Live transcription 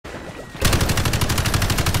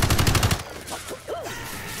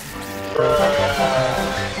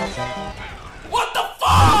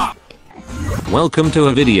Welcome to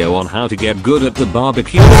a video on how to get good at the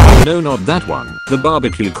barbecue. No, not that one. The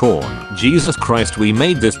barbecue corn. Jesus Christ, we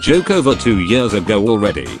made this joke over 2 years ago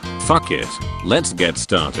already. Fuck it. Let's get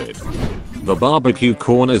started. The barbecue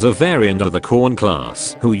corn is a variant of the corn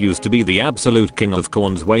class, who used to be the absolute king of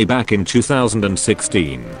corns way back in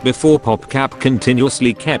 2016, before PopCap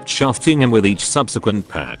continuously kept shafting him with each subsequent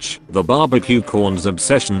patch. The barbecue corn's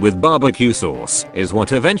obsession with barbecue sauce is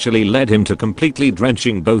what eventually led him to completely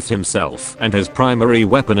drenching both himself and his primary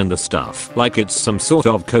weapon in the stuff like it's some sort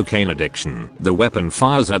of cocaine addiction. The weapon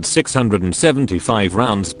fires at 675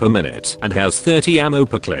 rounds per minute and has 30 ammo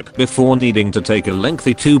per clip before needing to take a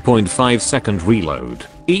lengthy 2.5-second reload.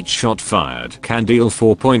 Each shot fired can deal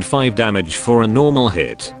 4.5 damage for a normal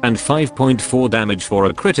hit and 5.4 damage for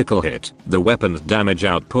a critical hit. The weapon's damage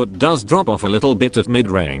output does drop off a little bit at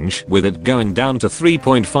mid-range, with it going down to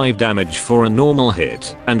 3.5 damage for a normal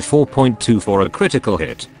hit and 4.2 for a critical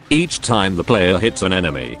hit. Each time the player hits an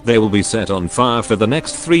enemy, they will be set on fire for the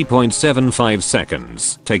next 3.75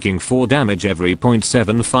 seconds, taking 4 damage every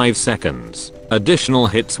 0.75 seconds. Additional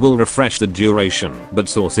hits will refresh the duration, but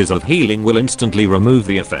sources of healing will instantly remove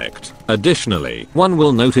the effect. Additionally, one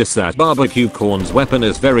will notice that barbecue corn's weapon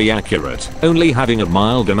is very accurate, only having a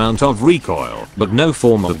mild amount of recoil, but no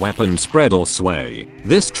form of weapon spread or sway.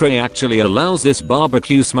 This tray actually allows this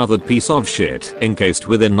barbecue smothered piece of shit, encased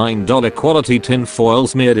within $9 quality tin foil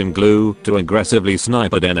smeared in glue, to aggressively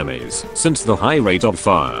snipe at enemies, since the high rate of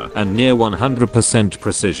fire and near 100%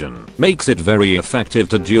 precision makes it very effective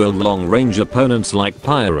to duel long-range opponents like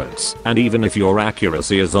pirates, and even if your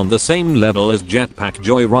accuracy is on the same level as jetpack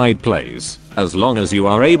joyride plays. As long as you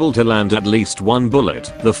are able to land at least one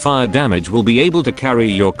bullet, the fire damage will be able to carry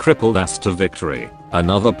your crippled ass to victory.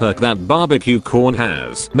 Another perk that barbecue corn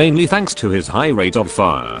has, mainly thanks to his high rate of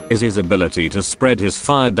fire, is his ability to spread his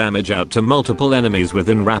fire damage out to multiple enemies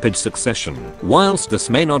within rapid succession. Whilst this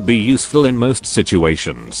may not be useful in most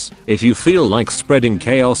situations, if you feel like spreading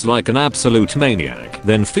chaos like an absolute maniac,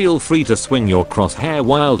 then feel free to swing your crosshair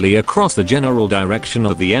wildly across the general direction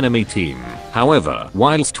of the enemy team. However,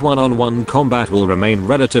 whilst one-on-one combat will remain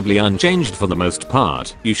relatively unchanged for the most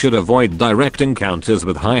part, you should avoid direct encounters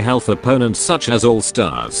with high health opponents such as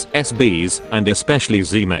All-Stars, SBs, and especially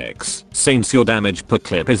Z-Mechs, since your damage per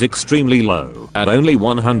clip is extremely low, at only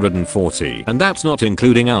 140, and that's not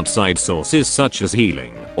including outside sources such as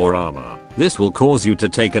healing or armor. This will cause you to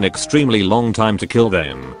take an extremely long time to kill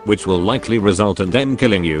them, which will likely result in them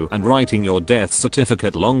killing you and writing your death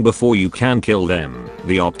certificate long before you can kill them.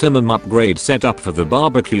 The optimum upgrade setup for the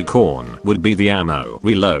barbecue corn would be the ammo,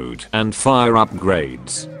 reload, and fire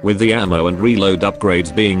upgrades, with the ammo and reload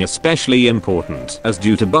upgrades being especially important as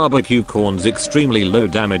due to barbecue corn's extremely low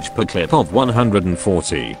damage per clip of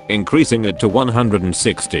 140, increasing it to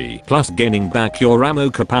 160 plus gaining back your ammo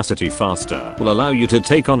capacity faster will allow you to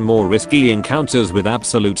take on more risky encounters with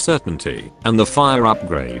absolute certainty. And the fire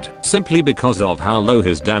upgrade, simply because of how low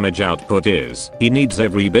his damage output is, he needs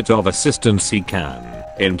every bit of assistance he can.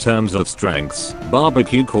 In terms of strengths,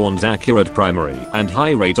 barbecue corn's accurate primary and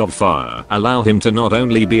high rate of fire allow him to not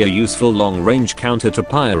only be a useful long-range counter to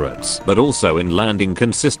pirates, but also in landing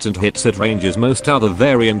consistent hits at ranges most other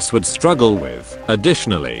variants would struggle with.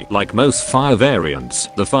 Additionally, like most fire variants,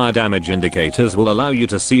 the fire damage indicators will allow you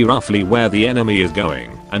to see roughly where the enemy is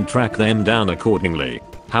going and track them down accordingly.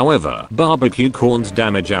 However, barbecue corn's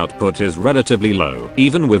damage output is relatively low,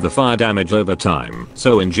 even with the fire damage over time,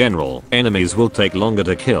 so in general, enemies will take longer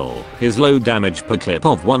to kill. His low damage per clip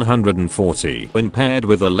of 140, when paired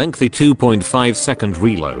with a lengthy 2.5-second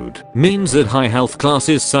reload, means that high health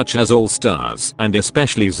classes such as All-Stars, and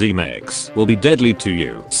especially Z-Mechs, will be deadly to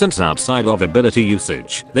you, since outside of ability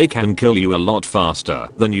usage, they can kill you a lot faster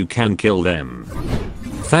than you can kill them.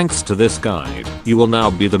 Thanks to this guide, you will now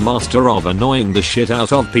be the master of annoying the shit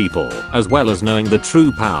out of people, as well as knowing the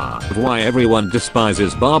true power of why everyone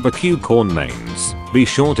despises barbecue corn mains. Be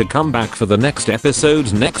sure to come back for the next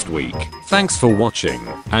episodes next week. Thanks for watching,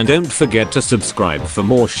 and don't forget to subscribe for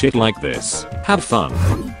more shit like this. Have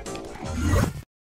fun.